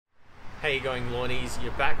How you going, lawnies?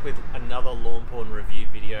 You're back with another Lawnporn review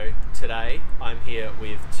video. Today I'm here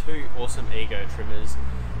with two awesome ego trimmers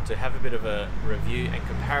to have a bit of a review and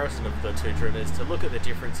comparison of the two trimmers, to look at the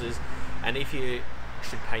differences and if you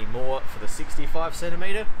should pay more for the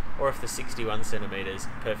 65cm or if the 61cm is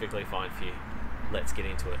perfectly fine for you. Let's get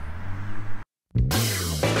into it.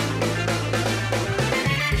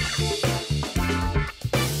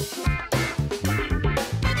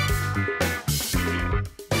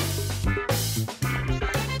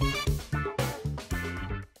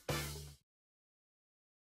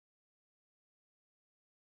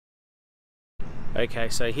 Okay,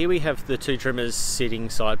 so here we have the two trimmers sitting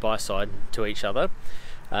side by side to each other.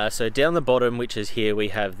 So down the bottom, which is here, we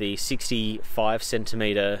have the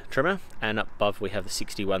 65cm trimmer, and up above we have the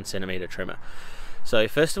 61cm trimmer. So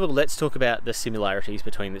first of all, let's talk about the similarities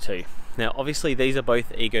between the two. Now obviously these are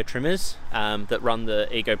both ego trimmers that run the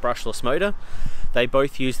ego brushless motor. They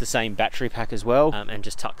both use the same battery pack as well, and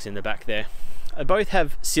just tucks in the back there. Both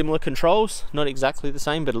have similar controls, not exactly the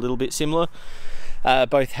same but a little bit similar.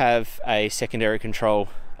 Both have a secondary control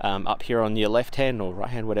up here on your left hand or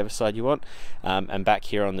right hand, whatever side you want, and back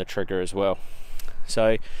here on the trigger as well.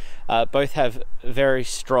 So both have very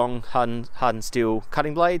strong hardened steel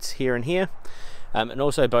cutting blades here and here, and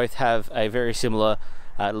also both have a very similar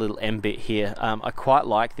little end bit here. I quite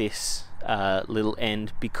like this little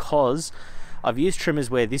end because I've used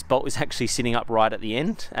trimmers where this bolt is actually sitting up right at the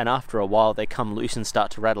end, and after a while they come loose and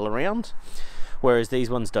start to rattle around. Whereas these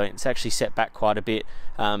ones don't. It's actually set back quite a bit,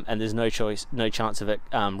 and there's no chance of it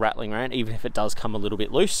rattling around, even if it does come a little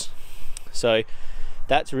bit loose. So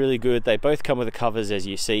that's really good. They both come with the covers, as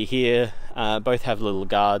you see here. Both have little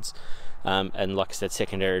guards, and like I said,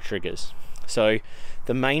 secondary triggers. So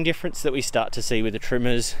the main difference that we start to see with the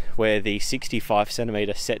trimmers, where the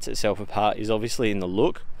 65cm sets itself apart, is obviously in the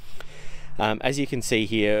look. As you can see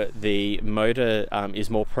here, the motor is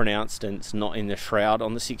more pronounced, and it's not in the shroud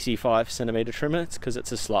on the 65cm trimmer. It's because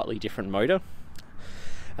it's a slightly different motor.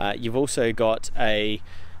 You've also got a,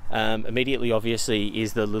 immediately obviously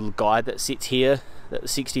is the little guide that sits here that the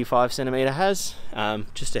 65cm has,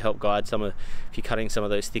 just to help guide if you're cutting some of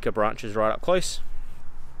those thicker branches right up close.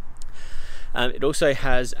 It also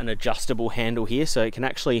has an adjustable handle here, so it can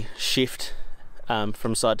actually shift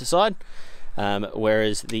from side to side.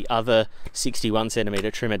 Whereas the other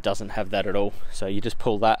 61cm trimmer doesn't have that at all. So you just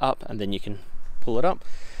pull that up and then you can pull it up.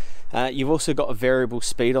 You've also got a variable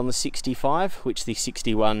speed on the 65, which the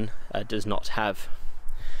 61 does not have.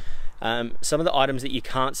 Some of the items that you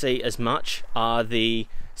can't see as much are the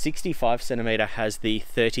 65cm has the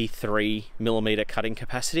 33mm cutting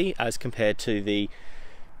capacity as compared to the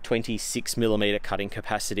 26mm cutting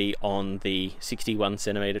capacity on the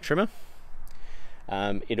 61cm trimmer.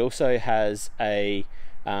 It also has a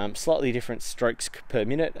slightly different strokes per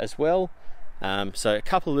minute as well, so a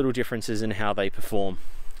couple of little differences in how they perform.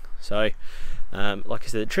 So like I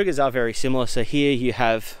said, the triggers are very similar. So here you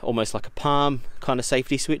have almost like a palm kind of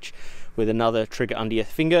safety switch with another trigger under your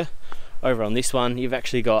finger. Over on this one you've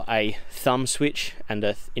actually got a thumb switch and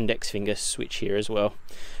an index finger switch here as well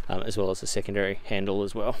as a secondary handle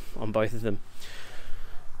as well on both of them.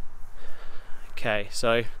 Okay,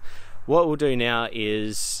 so what we'll do now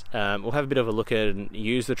is we'll have a bit of a look at and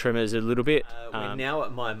use the trimmers a little bit. We're now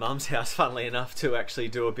at my mum's house, funnily enough, to actually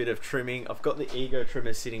do a bit of trimming. I've got the ego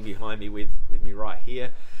trimmers sitting behind me with me right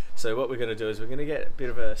here. So what we're going to do is we're going to get a bit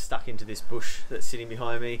of a stuck into this bush that's sitting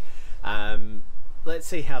behind me. Let's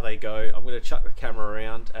see how they go. I'm going to chuck the camera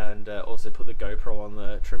around and also put the GoPro on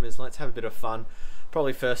the trimmers. Let's have a bit of fun.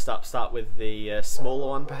 Probably first up start with the smaller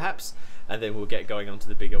one perhaps, and then we'll get going onto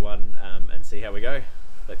the bigger one and see how we go.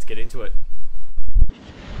 Let's get into it.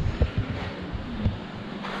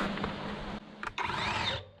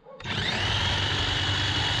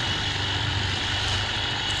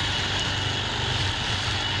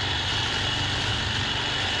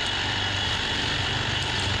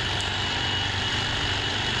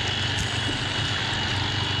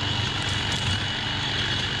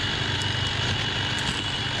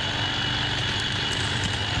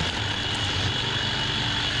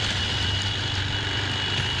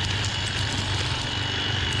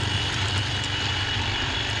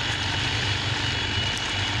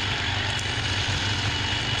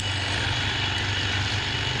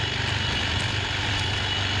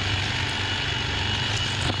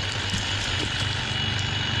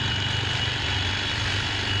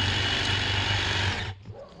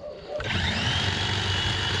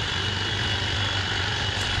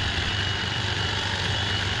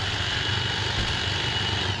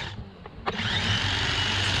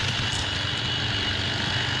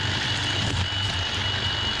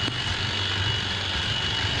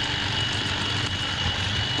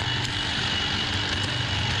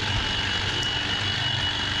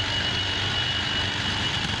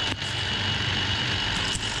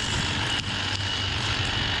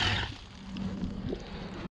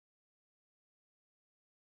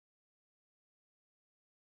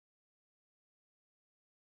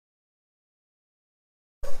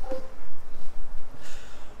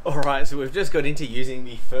 Alright, so we've just got into using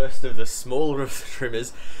the first of the smaller of the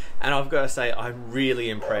trimmers, and I've got to say I'm really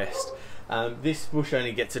impressed. This bush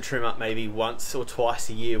only gets a trim up maybe once or twice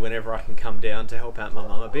a year whenever I can come down to help out my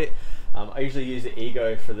mum a bit. I usually use the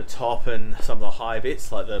Ego for the top and some of the high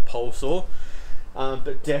bits like the pole saw.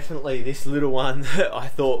 But definitely this little one that I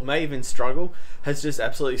thought may even struggle has just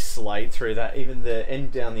absolutely slayed through that. Even the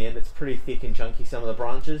end down the end, it's pretty thick and chunky, some of the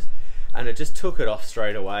branches, and it just took it off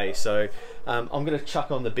straight away. So I'm going to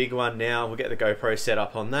chuck on the big one now. We'll get the GoPro set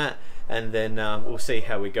up on that, and then we'll see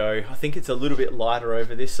how we go. I think it's a little bit lighter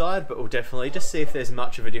over this side, but we'll definitely just see if there's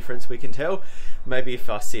much of a difference we can tell. Maybe if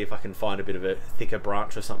I see if I can find a bit of a thicker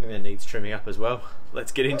branch or something that needs trimming up as well.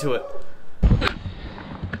 Let's get into it.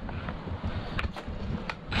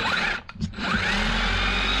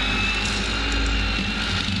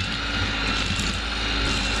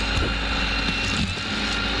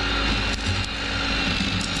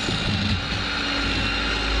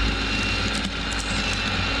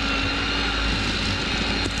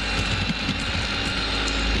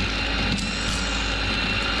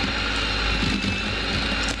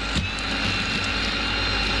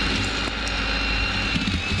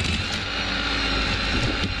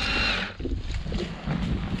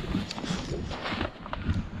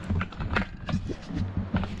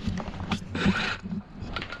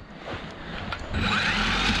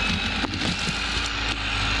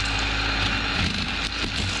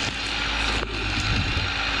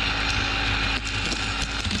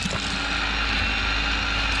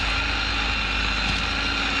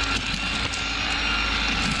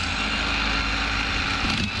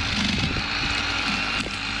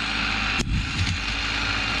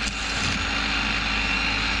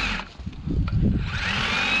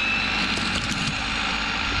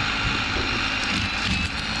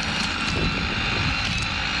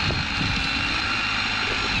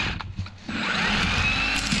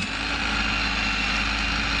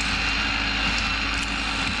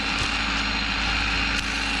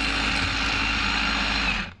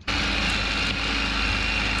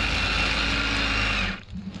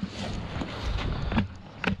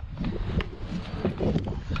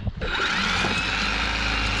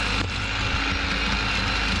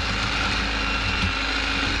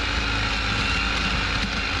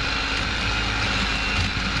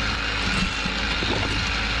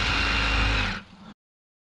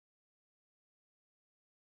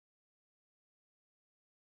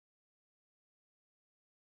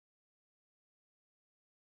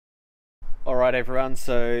 Alright everyone,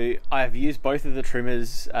 so I've used both of the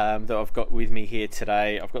trimmers that I've got with me here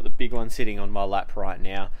today. I've got the big one sitting on my lap right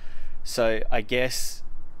now. So I guess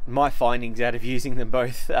my findings out of using them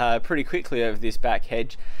both pretty quickly over this back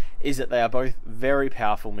hedge is that they are both very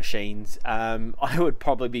powerful machines. I would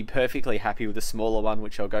probably be perfectly happy with the smaller one,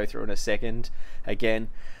 which I'll go through in a second again.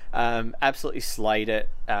 Absolutely slayed it.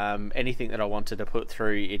 Anything that I wanted to put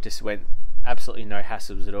through, it just went absolutely no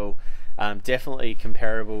hassles at all. Definitely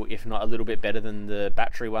comparable, if not a little bit better than the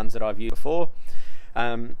battery ones that I've used before.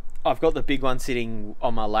 I've got the big one sitting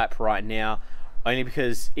on my lap right now, only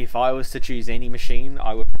because if I was to choose any machine,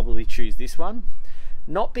 I would probably choose this one.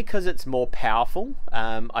 Not because it's more powerful.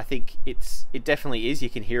 I think it definitely is. You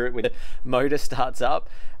can hear it when the motor starts up.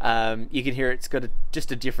 You can hear it's got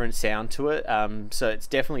just a different sound to it. So it's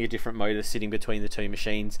definitely a different motor sitting between the two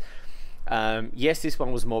machines. Yes, this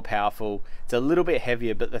one was more powerful. It's a little bit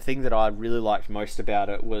heavier, but the thing that I really liked most about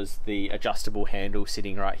it was the adjustable handle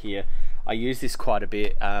sitting right here. I use this quite a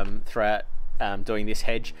bit throughout doing this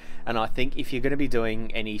hedge, and I think if you're going to be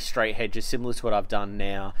doing any straight hedges similar to what I've done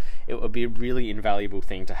now, it would be a really invaluable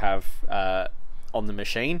thing to have on the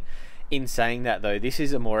machine. In saying that though, this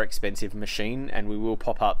is a more expensive machine, and we will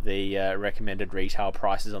pop up the recommended retail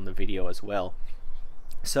prices on the video as well.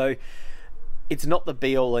 So it's not the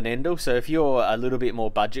be all and end all. So if you're a little bit more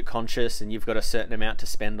budget conscious and you've got a certain amount to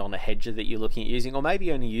spend on a hedger that you're looking at using, or maybe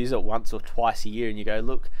only use it once or twice a year, and you go,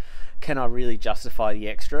 look, can I really justify the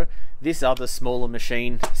extra? This other smaller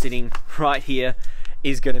machine sitting right here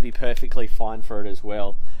is going to be perfectly fine for it as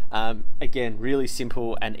well. Again, really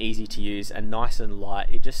simple and easy to use and nice and light.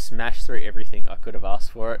 It just smashed through everything I could have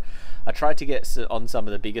asked for it. I tried to get on some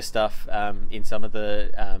of the bigger stuff in some of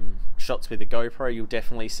the shots with the GoPro. You'll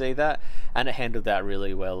definitely see that, and it handled that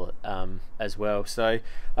really well as well. So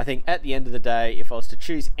I think at the end of the day, if I was to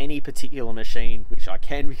choose any particular machine, which I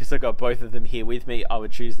can because I've got both of them here with me, I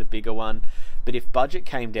would choose the bigger one. But if budget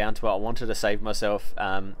came down to it, I wanted to save myself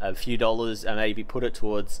a few dollars and maybe put it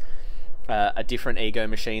towards a different ego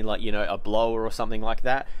machine, like, you know, a blower or something like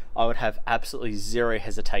that, I would have absolutely zero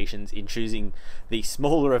hesitations in choosing the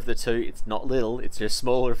smaller of the two. It's not little, it's just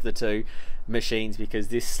smaller of the two machines, because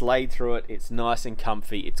this slide through it, it's nice and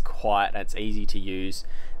comfy, it's quiet, and it's easy to use.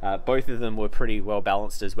 Both of them were pretty well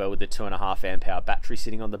balanced as well, with the 2.5 amp hour battery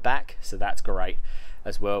sitting on the back, so that's great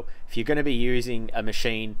as well. If you're going to be using a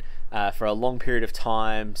machine for a long period of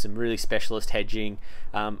time, some really specialist hedging,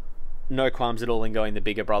 no qualms at all in going the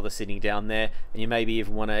bigger brother sitting down there, and you maybe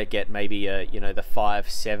even want to get maybe a, you know, the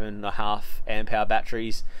 7.5 amp hour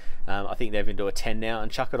batteries. I think they've into a 10 now,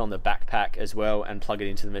 and chuck it on the backpack as well and plug it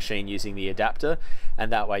into the machine using the adapter,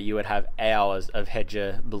 and that way you would have hours of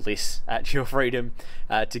hedger bliss at your freedom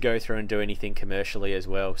to go through and do anything commercially as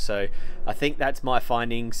well. So I think that's my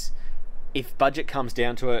findings. If budget comes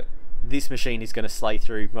down to it, this machine is going to slay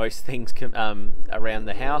through most things around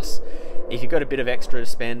the house. If you've got a bit of extra to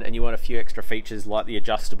spend and you want a few extra features like the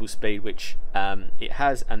adjustable speed, which it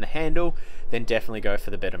has, and the handle, then definitely go for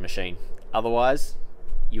the better machine. Otherwise,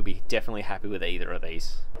 you'll be definitely happy with either of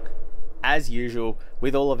these. As usual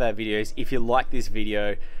with all of our videos, if you like this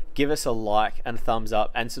video, give us a like and a thumbs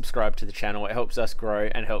up and subscribe to the channel. It helps us grow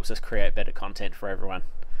and helps us create better content for everyone.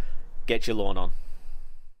 Get your lawn on.